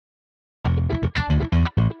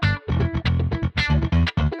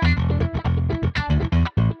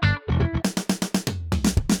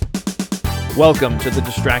Welcome to the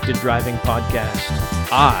Distracted Driving Podcast.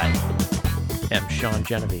 I am Sean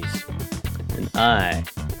Genovese. And I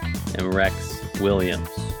am Rex Williams.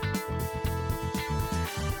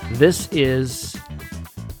 This is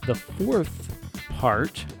the fourth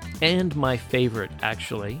part, and my favorite,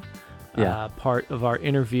 actually, part of our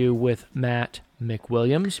interview with Matt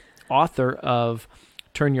McWilliams, author of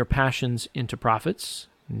Turn Your Passions into Profits,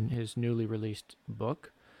 his newly released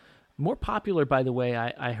book. More popular, by the way,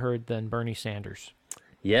 I heard, than Bernie Sanders.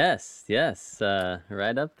 Yes,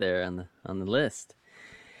 right up there on the list.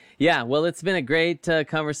 Yeah, well, it's been a great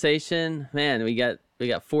conversation, man. We got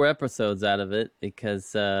 4 episodes out of it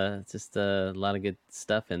because it's just a lot of good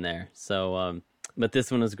stuff in there. So, but this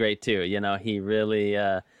one was great too. You know, he really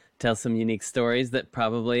tells some unique stories that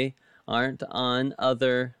probably aren't on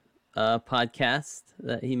other podcasts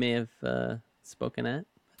that he may have spoken at.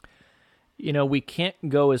 You know, we can't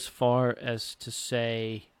go as far as to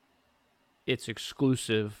say it's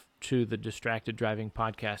exclusive to the Distracted Driving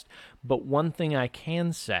Podcast, but one thing I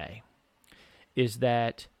can say is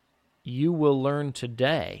that you will learn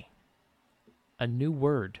today a new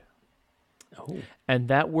word. Oh. And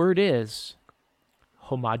that word is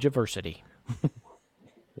Homogoversity.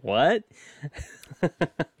 What?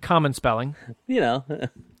 Common spelling. You know,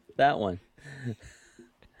 that one.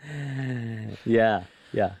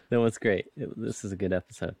 Yeah, that was great. This is a good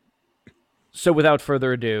episode. So without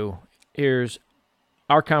further ado, here's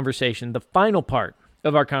our conversation, the final part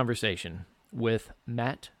of our conversation with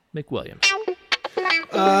Matt McWilliams.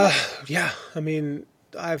 Yeah, I mean,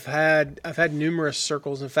 I've had numerous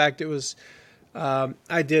circles. In fact, it was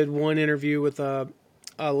I did one interview with a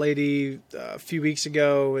lady a few weeks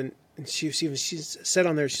ago, and she said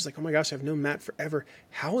on there, she's like, "Oh my gosh, I've known Matt forever.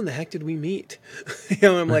 How in the heck did we meet?"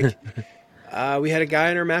 I'm like, we had a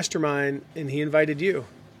guy in our mastermind, and he invited you,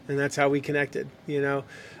 and that's how we connected.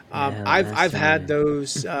 I've had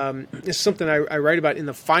those. It's something I write about in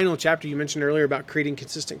the final chapter you mentioned earlier about creating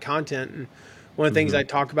consistent content, and one of the things I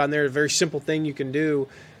talk about in there, a very simple thing you can do.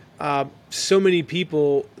 So many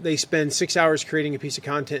people, they spend 6 hours creating a piece of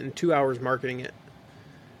content and 2 hours marketing it.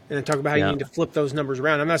 And I talk about how you need to flip those numbers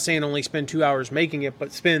around. I'm not saying only spend 2 hours making it,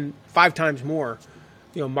 but spend 5 times more,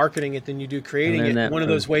 marketing it than you do creating it. One of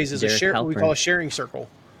those ways is what we call a sharing circle.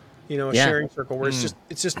 Sharing circle where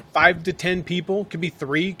it's just 5 to 10 people, could be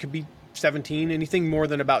 3, could be 17, anything more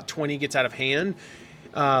than about 20 gets out of hand.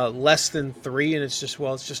 Less than 3, and it's just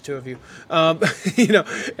 2 of you. And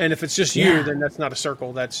if it's just you, then that's not a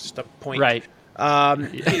circle. That's just a point. Right.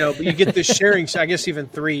 But you get this sharing. So I guess even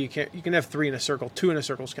 3, you can have 3 in a circle. 2 in a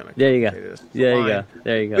circle is kind of there. You go. There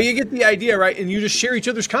you go. But you get the idea, right? And you just share each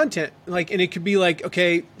other's content. And it could be like,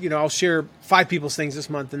 okay, I'll share 5 people's things this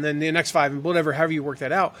month, and then the next 5, and whatever, however you work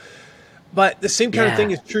that out. But the same kind of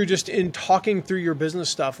thing is true just in talking through your business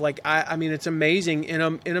stuff. Like I mean, it's amazing in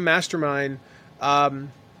a mastermind. I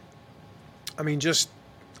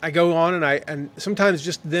go on and sometimes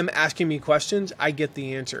just them asking me questions, I get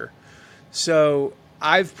the answer. So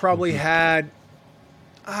I've probably had,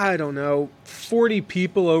 40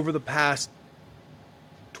 people over the past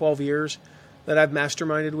 12 years that I've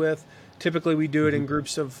masterminded with. Typically we do it in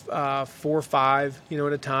groups of 4 or 5, at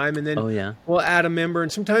a time. And then we'll add a member. And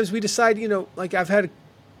sometimes we decide, like I've had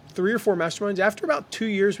 3 or 4 masterminds. After about 2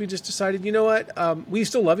 years, we just decided, you know what, we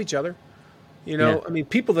still love each other. I mean,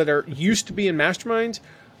 people that are used to be in masterminds,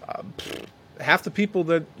 half the people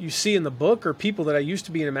that you see in the book are people that I used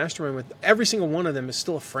to be in a mastermind with. Every single one of them is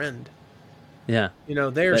still a friend. Yeah.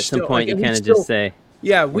 They're at still. Some point, you kind of just say.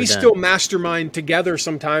 Yeah, we still mastermind together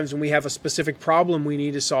sometimes when we have a specific problem we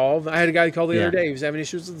need to solve. I had a guy call the other day. He was having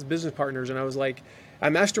issues with his business partners, and I was like, I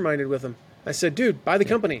masterminded with him. I said, dude, buy the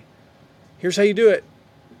company. Here's how you do it.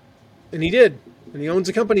 And he did. And he owns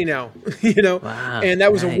a company now, Wow, and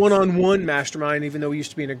that was a one-on-one mastermind, even though we used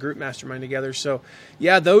to be in a group mastermind together. So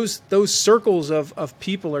those circles of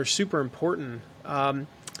people are super important. The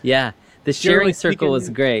sharing circle was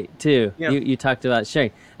great too. Yeah. You talked about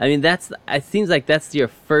sharing. I mean, it seems like that's your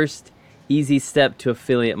first easy step to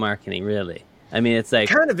affiliate marketing, really. I mean, it's like,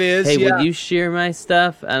 kind of is, hey, would you share my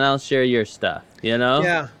stuff and I'll share your stuff,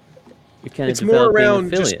 Yeah. It's more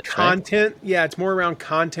around just content. Right? Yeah, it's more around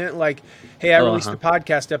content. Like, hey, I released a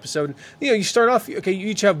podcast episode. You start off, okay, you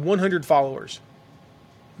each have 100 followers.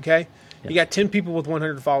 Okay? Yeah. You got 10 people with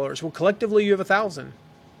 100 followers. Well, collectively, you have 1,000.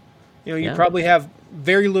 You probably have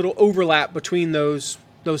very little overlap between those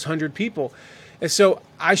 100 people. And so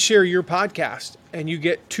I share your podcast, and you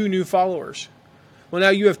get 2 new followers. Well, now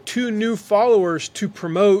you have 2 new followers to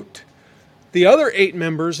promote the other 8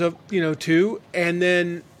 members of, 2, and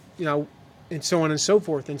then, and so on and so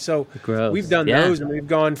forth. And so Gross. we've done those, and we've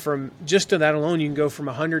gone from just to that alone. You can go from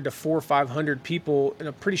 100 to 400 or 500 people in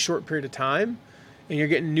a pretty short period of time, and you're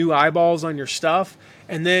getting new eyeballs on your stuff.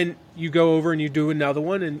 And then you go over and you do another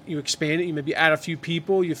one, and you expand it. You maybe add a few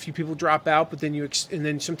people. A few people drop out, but then and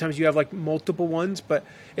then sometimes you have like multiple ones. But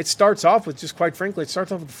it starts off with, just quite frankly, it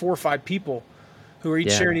starts off with 4 or 5 people who are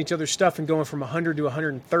each sharing each other's stuff and going from 100 to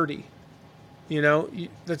 130. You know, you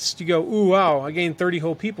go, ooh, wow, I gained 30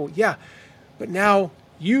 whole people. Yeah, but now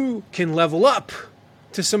you can level up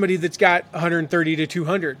to somebody that's got 130 to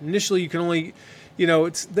 200. Initially, you can only, you know,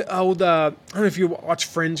 it's the old, I don't know if you watch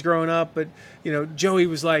Friends growing up, but, you know, Joey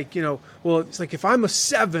was like, you know, well, it's like if I'm a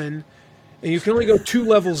 7 and you can only go 2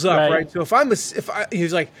 levels up, right? So he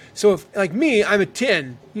was like, so if like me, I'm a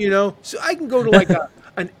 10, you know, so I can go to like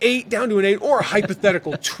an 8 down to an 8 or a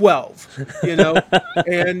hypothetical 12, you know,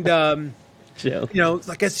 and, you know,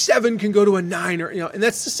 like a 7 can go to a 9 or, you know, and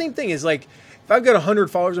that's the same thing is like, if I've got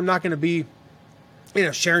 100 followers, I'm not going to be in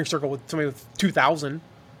a sharing circle with somebody with 2,000,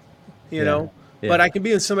 you know, but I can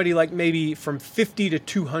be with somebody like maybe from 50 to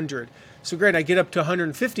 200. So great, I get up to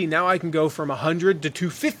 150. Now I can go from 100 to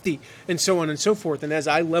 250 and so on and so forth. And as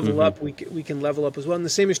I level up, we can level up as well. And the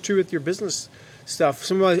same is true with your business stuff.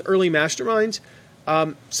 Some of my early masterminds,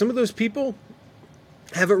 some of those people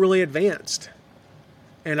haven't really advanced,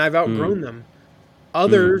 and I've outgrown them.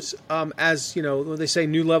 Others, as you know, they say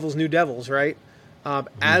new levels, new devils, right?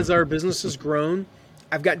 As our business has grown,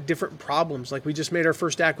 I've got different problems. Like we just made our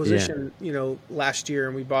first acquisition, you know, last year,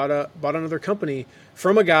 and we bought another company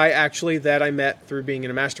from a guy actually that I met through being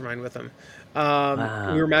in a mastermind with him.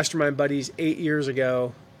 We were mastermind buddies 8 years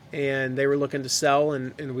ago, and they were looking to sell,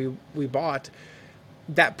 and we bought.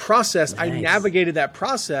 That process, I navigated that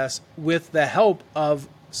process with the help of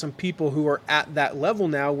some people who are at that level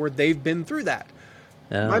now where they've been through that.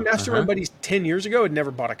 My mastermind buddies 10 years ago had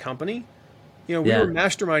never bought a company. You know, we were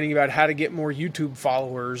masterminding about how to get more YouTube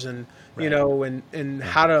followers and, you know, and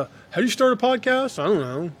how do you start a podcast? I don't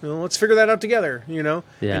know. You know, let's figure that out together, you know?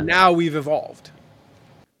 And now we've evolved.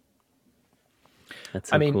 That's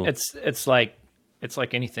so cool. It's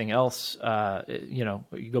like anything else. You know,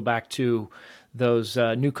 you go back to those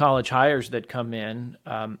new college hires that come in.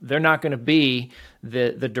 They're not going to be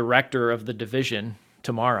the director of the division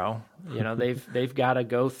tomorrow. You know, they've got to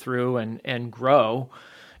go through and grow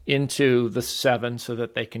into the 7 so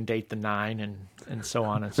that they can date the 9 and so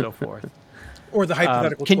on and so forth. Or the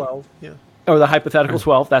hypothetical 12. Yeah. Or the hypothetical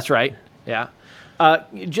 12. That's right. Yeah.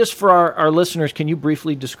 Just for our listeners, can you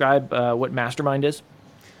briefly describe what mastermind is?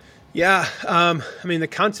 Yeah. I mean, the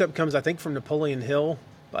concept comes, I think, from Napoleon Hill,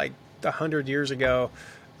 like 100 years ago.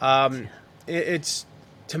 It's,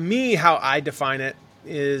 to me, how I define it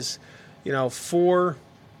is, you know, 4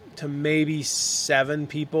 to maybe 7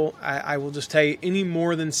 people. I will just tell you, any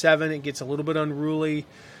more than 7, it gets a little bit unruly.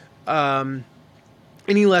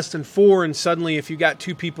 Any less than 4, and suddenly if you got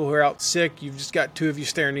 2 people who are out sick, you've just got 2 of you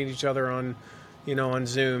staring at each other on, you know, on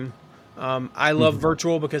Zoom. I love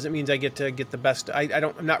virtual because it means I get to get the best.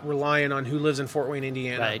 I'm not relying on who lives in Fort Wayne,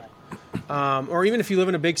 Indiana. Right. Or even if you live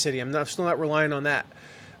in a big city, I'm still not relying on that.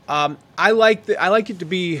 I like it to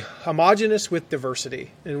be homogenous with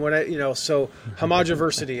diversity, and so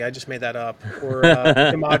homogoversity. I just made that up, or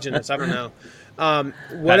homogenous. I don't know.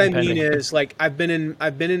 What I mean is, like, I've been in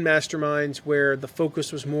masterminds where the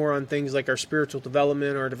focus was more on things like our spiritual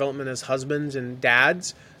development or development as husbands and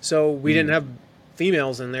dads. So we didn't have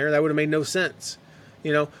females in there. That would have made no sense,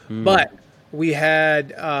 you know. But we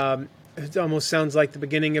had. It almost sounds like the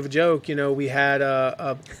beginning of a joke. You know, we had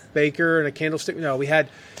a baker and a candlestick. No, we had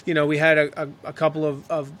a couple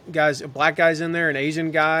of guys, black guys in there, an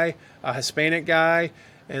Asian guy, a Hispanic guy,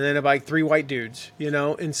 and then about 3 white dudes, you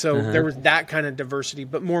know? And so there was that kind of diversity.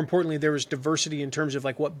 But more importantly, there was diversity in terms of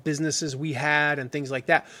like what businesses we had and things like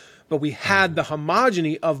that. But we had the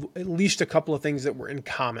homogeny of at least a couple of things that were in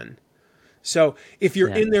common. So if you're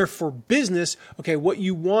in there for business, okay, what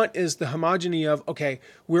you want is the homogeny of, okay,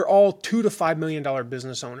 we're all $2 to $5 million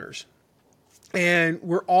business owners, and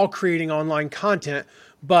we're all creating online content,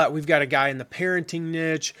 but we've got a guy in the parenting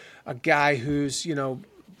niche, a guy who's, you know,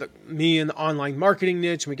 me in the online marketing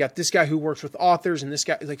niche, and we got this guy who works with authors, and this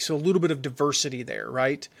guy, like, so a little bit of diversity there,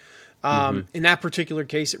 right? In that particular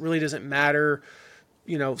case, it really doesn't matter.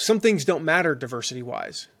 You know, some things don't matter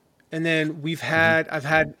diversity-wise. And then I've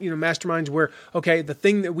had, you know, masterminds where, okay, the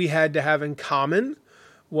thing that we had to have in common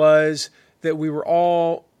was that we were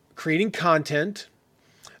all creating content.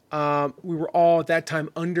 We were all at that time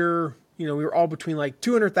under, you know, we were all between like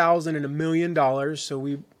 $200,000 and $1 million. So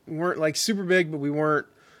we weren't like super big, but we weren't,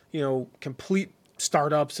 you know, complete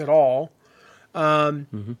startups at all.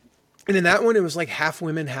 And in that one, it was like half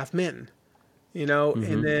women, half men.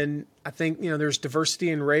 and then I think, there's diversity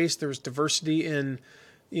in race, there's diversity in,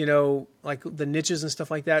 like the niches and stuff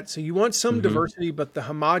like that. So you want some diversity, but the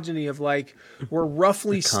homogeny of like, we're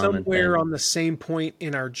roughly somewhere on the same point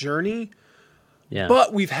in our journey,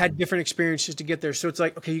 but we've had different experiences to get there. So it's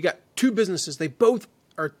like, okay, you got two businesses. They both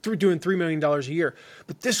are doing $3 million a year,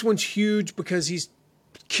 but this one's huge because he's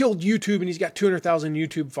killed YouTube and he's got 200,000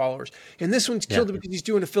 YouTube followers. And this one's killed it because he's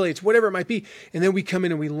doing affiliates, whatever it might be. And then we come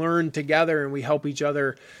in and we learn together and we help each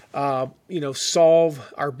other,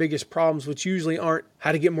 solve our biggest problems, which usually aren't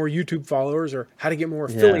how to get more YouTube followers or how to get more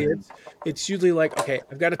affiliates. It's usually like, okay,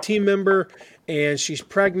 I've got a team member and she's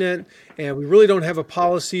pregnant and we really don't have a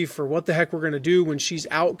policy for what the heck we're going to do when she's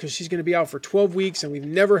out, because she's going to be out for 12 weeks and we've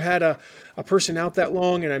never had a person out that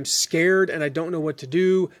long, and I'm scared and I don't know what to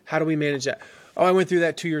do. How do we manage that? Oh, I went through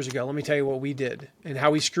that 2 years ago. Let me tell you what we did and how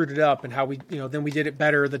we screwed it up and how we, then we did it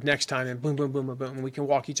better the next time, and boom, boom, boom, boom, boom. And we can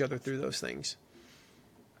walk each other through those things.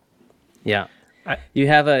 Yeah. You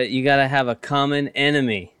got to have a common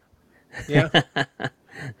enemy. Yeah.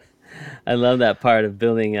 I love that part of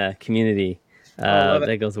building a community.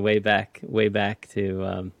 That goes way back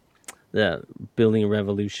to the building a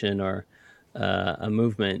revolution or a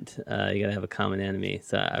movement. You got to have a common enemy.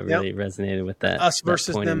 So I really resonated with that. Us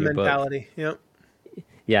versus them mentality. Yep.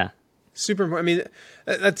 Yeah. Super important. I mean,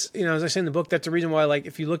 that's, as I say in the book, that's the reason why, like,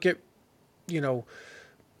 if you look at,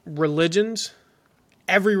 religions,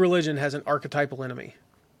 every religion has an archetypal enemy.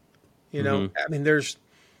 I mean,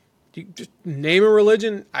 you just name a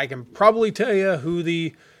religion, I can probably tell you who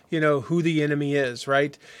the enemy is,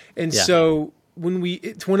 right? And so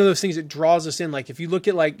it's one of those things that draws us in. Like, if you look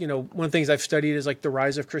at, like, one of the things I've studied is like the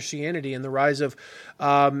rise of Christianity and the rise of,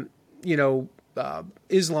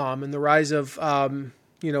 Islam and the rise of,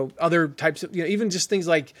 other types of, even just things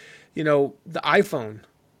like, the iPhone,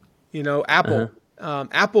 Apple.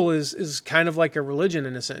 Apple is kind of like a religion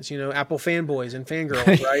in a sense, Apple fanboys and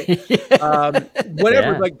fangirls, right?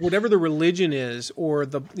 Whatever the religion is, or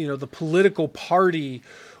the, the political party,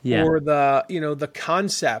 or the, the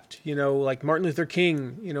concept, like Martin Luther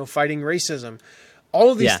King, fighting racism,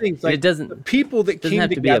 all of these things. Like, the people that came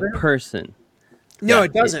together. It doesn't have to be a person. No,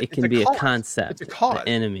 it doesn't. It can be a concept. It's a cause. The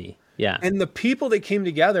enemy. Yeah. And the people that came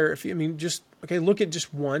together, look at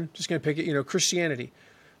just one, just going to pick it, Christianity.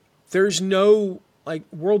 There's no, like,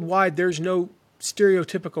 worldwide, there's no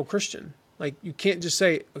stereotypical Christian. Like, you can't just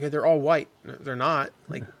say, okay, they're all white. No, they're not.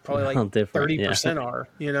 Like, probably like 30% are,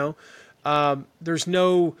 there's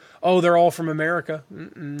no, they're all from America.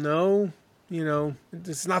 No,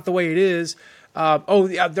 it's not the way it is.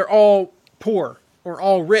 They're all poor or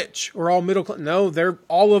all rich or all middle class. No, they're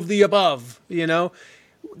all of the above,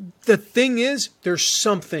 The thing is, there's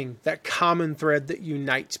something, that common thread that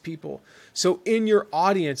unites people. So in your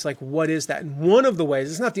audience, like, what is that? And one of the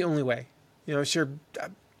ways, it's not the only way, sure,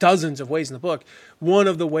 dozens of ways in the book. One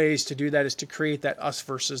of the ways to do that is to create that us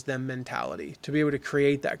versus them mentality, to be able to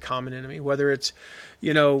create that common enemy, whether it's,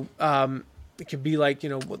 it could be like,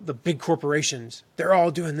 the big corporations, they're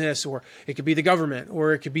all doing this, or it could be the government,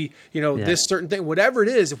 or it could be, this certain thing, whatever it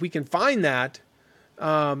is. If we can find that,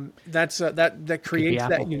 that creates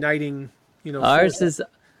that uniting,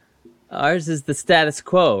 Ours is the status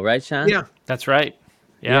quo, right, Sean? Yeah, that's right.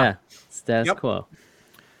 Yeah. Status quo.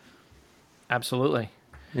 Absolutely.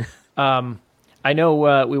 I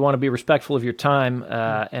know we want to be respectful of your time,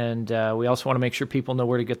 and we also want to make sure people know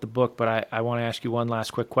where to get the book, but I want to ask you one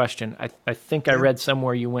last quick question. I think I read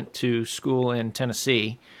somewhere you went to school in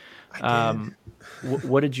Tennessee. I did.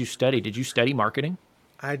 What did you study? Did you study marketing?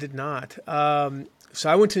 I did not. So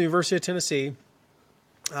I went to the University of Tennessee.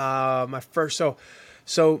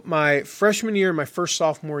 So my freshman year, my first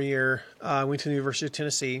sophomore year, I went to the University of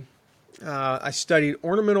Tennessee. I studied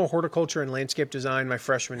ornamental horticulture and landscape design my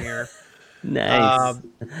freshman year. Nice.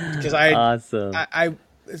 Because awesome.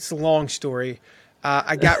 It's a long story.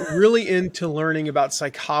 I got really into learning about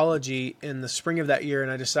psychology in the spring of that year,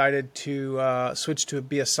 and I decided to switch to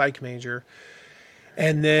be a psych major.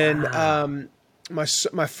 And then my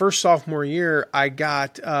first sophomore year, I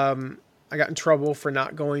got in trouble for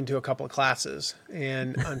not going to a couple of classes.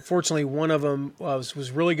 And unfortunately, one of them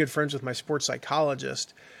was really good friends with my sports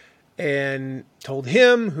psychologist, and told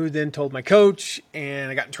him, who then told my coach, and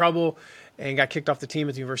I got in trouble and got kicked off the team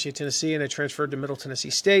at the University of Tennessee, and I transferred to Middle Tennessee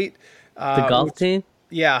State. The golf team?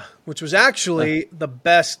 Yeah, which was actually the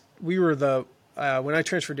best. We were when I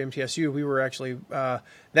transferred to MTSU, we were actually,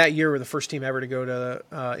 that year, we were the first team ever to go to the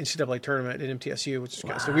NCAA tournament at MTSU, which is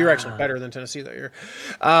so we were actually better than Tennessee that year.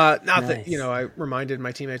 Not that, I reminded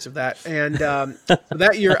my teammates of that. And so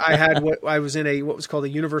that year I was in what was called a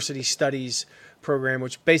university studies program,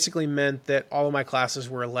 which basically meant that all of my classes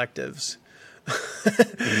were electives.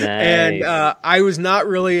 And I was not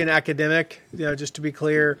really an academic, just to be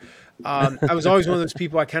clear. I was always one of those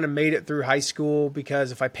people. I kind of made it through high school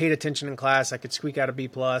because if I paid attention in class, I could squeak out a B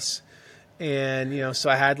plus. And, so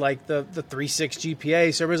I had like the 3.6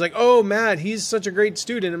 GPA. So everybody's like, oh, Matt, he's such a great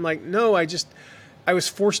student. I'm like, no, I was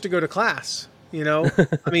forced to go to class. I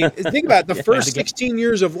mean, think about it. The first 16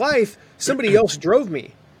 years of life, somebody else drove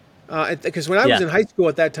me. Because when I was in high school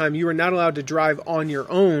at that time, you were not allowed to drive on your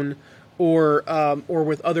own or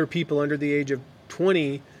with other people under the age of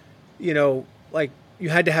 20. Like you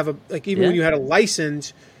had to have when you had a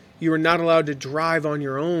license, you were not allowed to drive on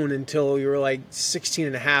your own until you were like 16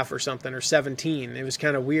 and a half or something, or 17. It was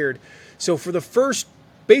kind of weird. So for the first,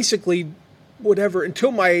 basically,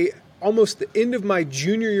 until almost the end of my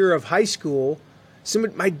junior year of high school,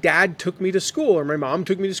 my dad took me to school, or my mom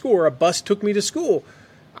took me to school, or a bus took me to school.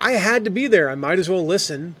 I had to be there. I might as well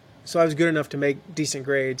listen. So I was good enough to make decent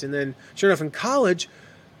grades. And then sure enough, in college,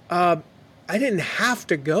 I didn't have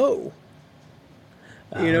to go.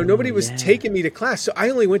 Nobody was taking me to class. So I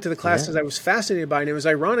only went to the classes I was fascinated by. And it was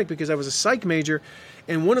ironic because I was a psych major,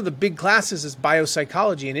 and one of the big classes is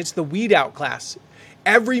biopsychology, and it's the weed out class.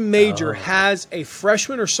 Every major has a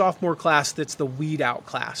freshman or sophomore class that's the weed out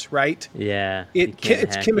class, right? Yeah.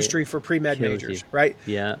 It's chemistry for pre-med majors, right?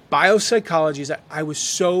 Yeah. Biopsychology I was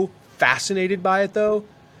so fascinated by it, though,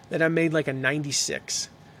 that I made like a 96.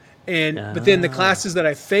 But then the classes that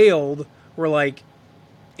I failed were like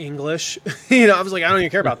English. I was like, I don't even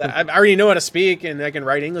care about that. I already know how to speak and I can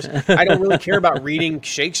write English. I don't really care about reading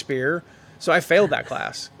Shakespeare. So I failed that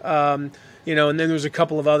class. And then there's a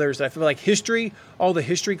couple of others that I feel like history, all the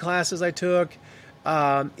history classes I took,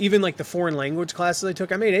 even like the foreign language classes I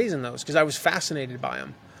took, I made A's in those because I was fascinated by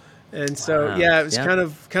them. And so, it was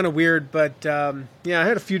kind of weird, but I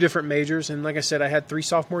had a few different majors. And like I said, I had 3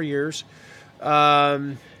 sophomore years,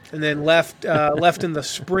 and then left in the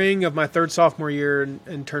spring of my 3rd sophomore year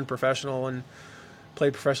and turned professional and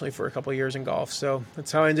played professionally for a couple of years in golf. So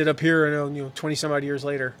that's how I ended up here, 20 some odd years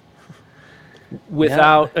later.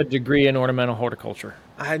 Without a degree in ornamental horticulture.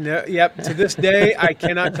 I know. Yep. To this day, I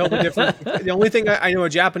cannot tell the difference. The only thing I know a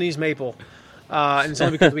Japanese maple, and it's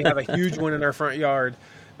only because we have a huge one in our front yard.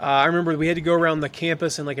 I remember we had to go around the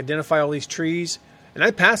campus and like identify all these trees, and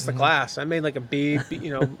I passed the class. I made like a B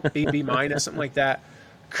minus, something like that.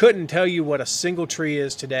 Couldn't tell you what a single tree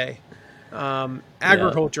is today.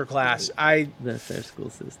 Agriculture class. That's their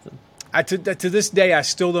school system. To this day, I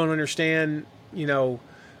still don't understand.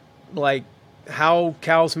 Like how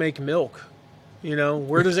cows make milk.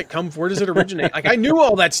 Where does it come from? Where does it originate? Like I knew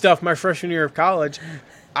all that stuff my freshman year of college.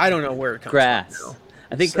 I don't know where it comes from. Grass.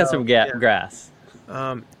 I think it comes from grass.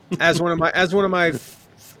 As one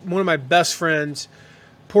of my best friends,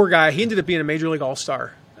 poor guy, he ended up being a major league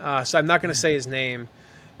all-star. So I'm not going to say his name.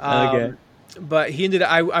 Okay. But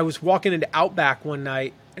I was walking into Outback one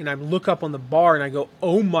night, and I look up on the bar and I go,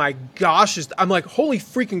 oh my gosh. I'm like, holy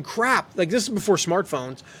freaking crap. Like this is before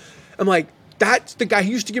smartphones. I'm like, that's the guy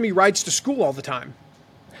who used to give me rides to school all the time.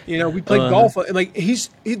 We played golf, and like this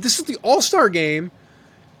is the All-Star game,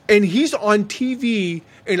 and he's on TV,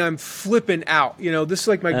 and I'm flipping out. This is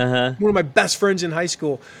like one of my best friends in high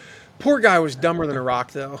school. Poor guy was dumber than a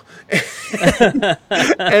rock, though.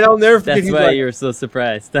 And I'll never forget. That's why you were so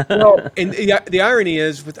surprised. Well, and the irony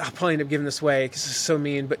is, I'll probably end up giving this away because it's so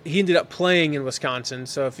mean, but he ended up playing in Wisconsin.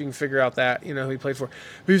 So if you can figure out that, who he played for.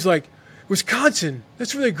 But he was like, Wisconsin,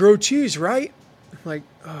 that's where they grow cheese, right? I'm like,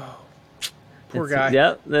 oh, poor guy.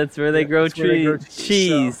 Yep, that's where they grow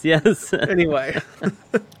cheese. So. Yes. Anyway.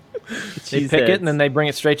 They pick it and then they bring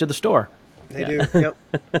it straight to the store. They do, yep.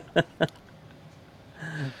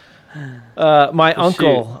 My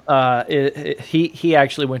uncle, he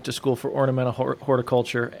actually went to school for ornamental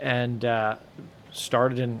horticulture and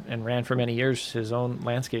started and ran for many years his own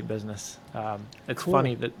landscape business. It's cool.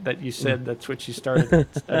 Funny that you said that's what you started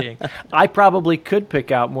studying. I probably could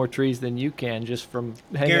pick out more trees than you can just from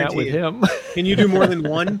hanging out with him. Can you do more than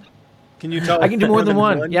one? Can you tell? I can do more than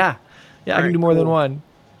one. Yeah, I can do more than one.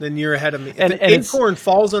 Then you're ahead of me. If an acorn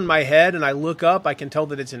falls on my head and I look up, I can tell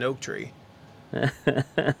that it's an oak tree.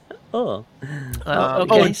 Oh.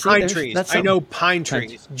 Okay. And pine trees. I know pine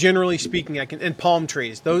trees. Generally speaking, and palm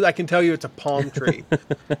trees. Those I can tell you it's a palm tree.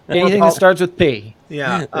 Anything that starts with P.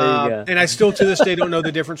 Yeah. There you go. And I still to this day don't know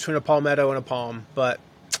the difference between a palmetto and a palm, but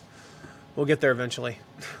we'll get there eventually.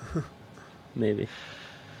 Maybe.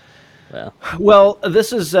 Well,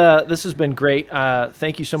 this has been great.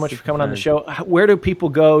 Thank you so much for coming on the show. Where do people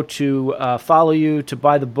go to follow you, to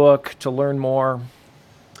buy the book, to learn more?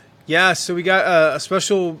 Yeah, so we got a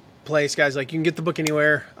special place, guys. Like, you can get the book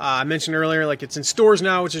anywhere. I mentioned earlier, like, it's in stores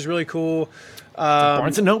now, which is really cool.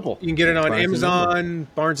 Barnes and Noble. You can get it on Amazon,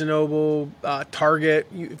 Barnes and Noble, Target.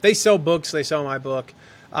 If they sell books, they sell my book.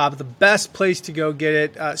 But the best place to go get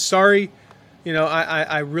it. Sorry,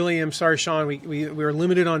 I really am sorry, Sean. We were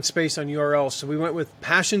limited on space on URLs, so we went with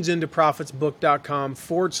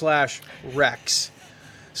passionsintoprofitsbook.com/Rex.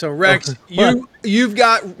 So Rex, you've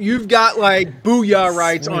got like booyah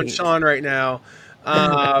rights on Sean right now.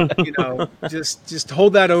 Just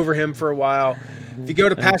hold that over him for a while. If you go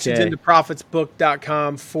to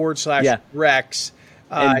passionsintoprofitsbook.com/Rex,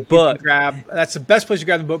 you can grab. That's the best place to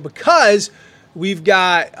grab the book, because we've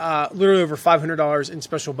got literally over $500 in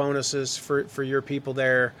special bonuses for your people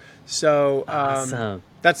there. So awesome.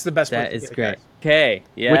 That's the best. That is great. Okay,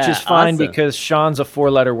 yeah, which is fine because Sean's a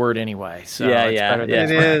 4-letter word anyway. So it's better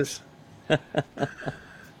than it is.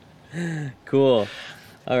 Cool.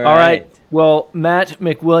 All right. Well, Matt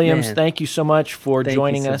McWilliams, thank you so much for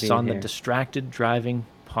joining us on the Distracted Driving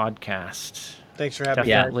podcast. Thanks for having me.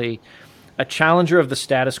 Definitely a challenger of the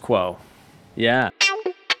status quo. Yeah.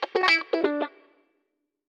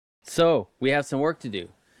 So we have some work to do.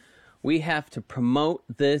 We have to promote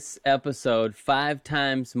this episode 5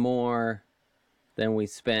 times more than we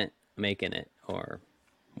spent making it, or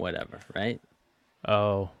whatever, right?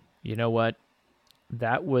 Oh, you know what?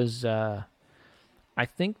 That was, I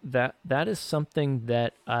think that is something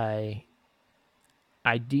that I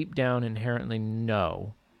deep down inherently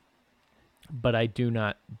know, but I do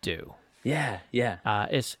not do. Yeah.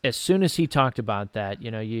 As soon as he talked about that,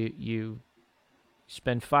 you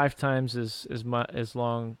spend 5 times as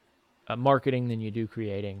long marketing than you do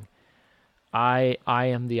creating. I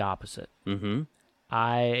am the opposite. Mm-hmm.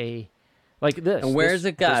 I like this. And where's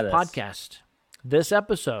it got this us? Podcast, this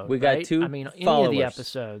episode. We got 2 any followers. of the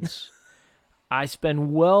episodes, I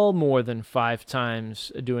spend well more than 5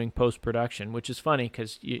 times doing post-production, which is funny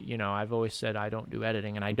because I've always said I don't do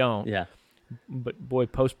editing, and I don't. Yeah. But boy,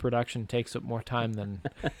 post-production takes up more time than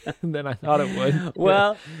I thought it would.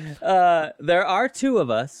 Well, there are 2 of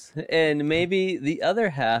us, and maybe the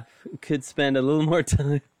other half could spend a little more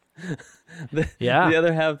time. The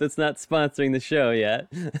other half that's not sponsoring the show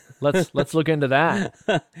yet. Let's look into that.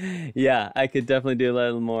 Yeah, I could definitely do a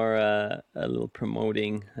little more, a little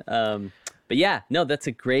promoting. But yeah, no, that's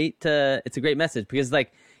a great. It's a great message because,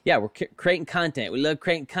 like, yeah, we're creating content. We love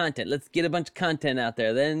creating content. Let's get a bunch of content out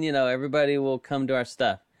there. Then everybody will come to our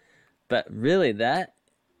stuff. But really, that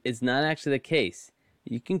is not actually the case.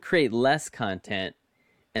 You can create less content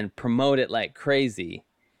and promote it like crazy.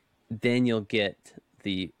 Then you'll get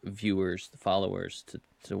the viewers, the followers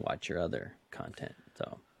to watch your other content.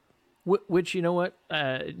 So, which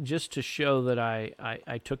just to show that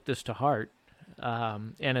I took this to heart,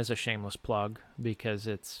 and as a shameless plug because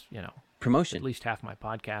it's promotion, at least half my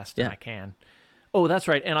podcast, and I can. Oh, that's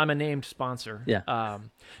right, and I'm a named sponsor. Yeah.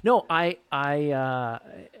 No, I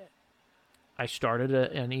started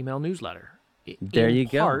an email newsletter. There you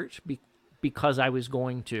go. Part because I was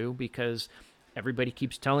going to, because everybody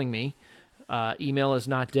keeps telling me. Email is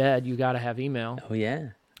not dead. You got to have email. Oh yeah.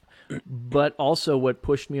 But also, what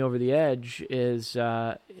pushed me over the edge is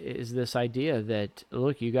this idea that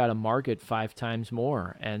look, you got to market 5 times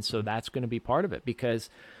more, and so that's going to be part of it because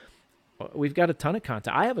we've got a ton of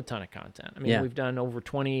content. I have a ton of content. I mean, we've done over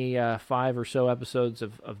 25 or so episodes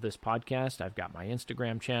of this podcast. I've got my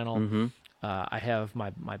Instagram channel. Mm-hmm. I have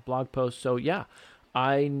my blog posts. So yeah,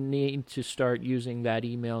 I need to start using that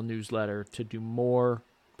email newsletter to do more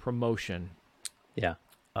promotion. Yeah.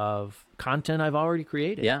 Of content I've already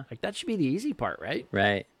created. Yeah. Like that should be the easy part, right?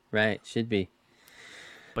 Right. Should be.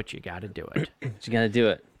 But you got to do it. You got to do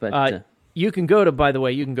it. But you can go to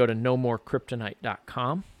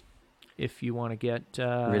nomorekryptonite.com if you want to get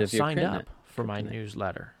signed up for my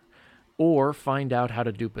newsletter or find out how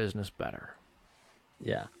to do business better.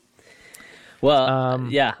 Yeah. Well,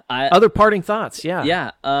 other parting thoughts. Yeah.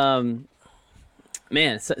 Yeah.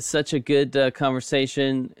 Man, such a good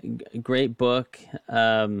conversation. Great book.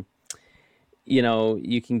 You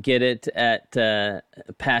can get it at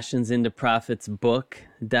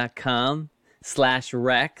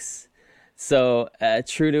passionsintoprofitsbook.com/Rex. So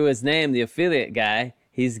true to his name, the affiliate guy,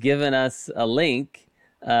 he's given us a link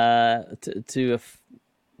to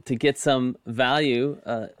get some value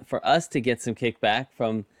for us to get some kickback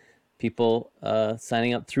from people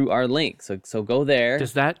signing up through our link. So go there.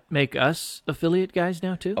 Does that make us affiliate guys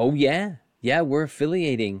now too? Oh yeah. Yeah, we're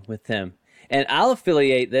affiliating with them. And I'll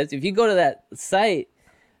affiliate this. If you go to that site,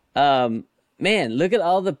 man, look at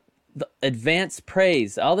all the advanced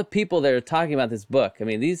praise, all the people that are talking about this book. I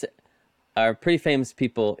mean, these are pretty famous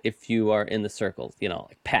people if you are in the circles,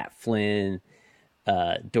 like Pat Flynn,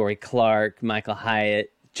 Dory Clark, Michael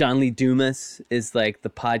Hyatt, John Lee Dumas is like the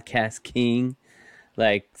podcast king.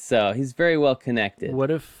 Like, so he's very well connected. What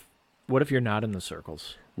if you're not in the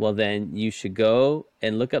circles? Well, then you should go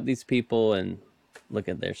and look up these people and look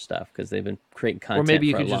at their stuff because they've been creating content. Or maybe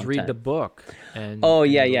you for a could just long read time. the book. And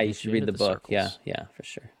You should read the book. Circles. Yeah, for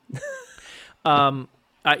sure.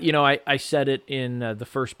 I said it in the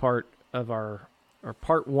first part of our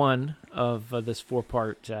part one of this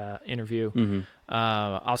 4-part interview. Mm-hmm.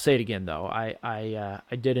 I'll say it again though. I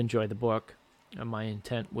did enjoy the book. My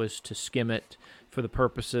intent was to skim it for the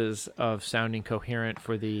purposes of sounding coherent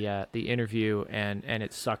for the interview, and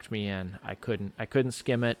it sucked me in. I couldn't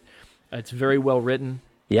skim it. It's very well written.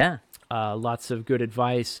 Yeah. Lots of good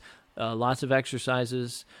advice. Lots of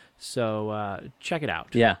exercises. So check it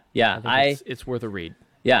out. Yeah. I think it's worth a read.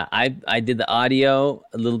 Yeah, I did the audio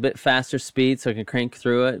a little bit faster speed so I can crank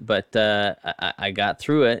through it, but I got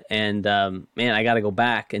through it, and man, I got to go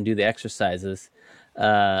back and do the exercises.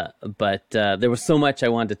 But there was so much I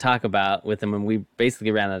wanted to talk about with him, and we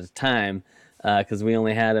basically ran out of time because we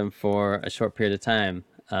only had him for a short period of time.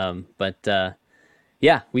 But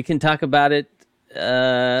yeah, we can talk about it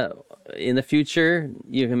in the future.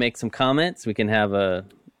 You can make some comments. We can have a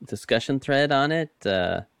discussion thread on it.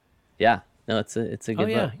 Yeah. No, it's a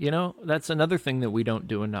good book. That's another thing that we don't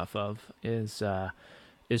do enough of is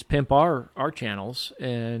pimp our channels,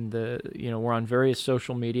 and we're on various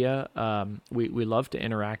social media. We love to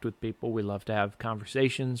interact with people. We love to have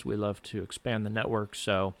conversations. We love to expand the network.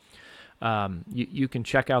 So you can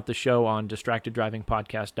check out the show on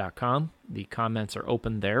distracteddrivingpodcast.com. The comments are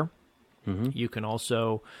open there. Mm-hmm. You can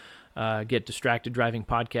also get Distracted Driving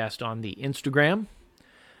Podcast on the Instagram.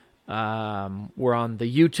 We're on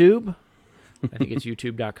the YouTube. I think it's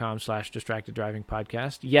youtube.com/Distracted Driving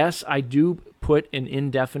Podcast. Yes, I do put an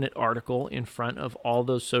indefinite article in front of all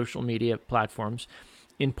those social media platforms,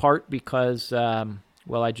 in part because, I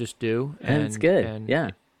just do. And it's good,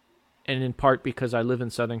 yeah. And in part because I live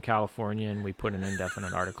in Southern California and we put an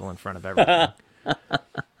indefinite article in front of everything.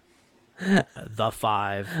 The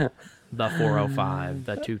 5, the 405,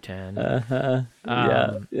 the 210.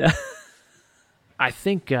 Yeah.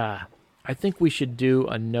 I think we should do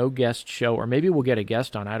a no-guest show, or maybe we'll get a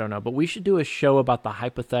guest on, I don't know, but we should do a show about the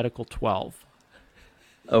hypothetical 12.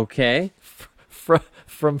 Okay.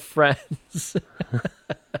 From Friends.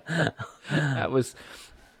 That was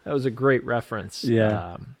a great reference.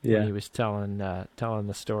 Yeah. When he was telling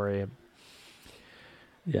the story.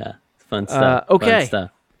 Yeah. Fun stuff. Okay. Fun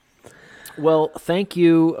stuff. Well, thank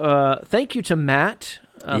you to Matt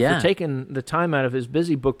Yeah. for taking the time out of his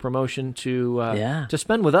busy book promotion to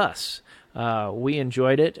spend with us. We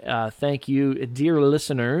enjoyed it. Thank you, dear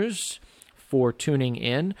listeners, for tuning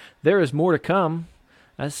in. There is more to come.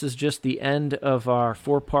 This is just the end of our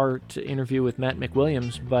 4-part interview with Matt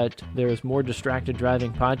McWilliams, but there is more Distracted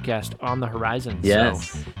Driving Podcast on the horizon.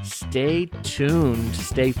 Yes. So stay tuned.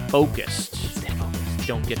 Stay focused.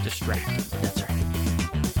 Don't get distracted. That's right.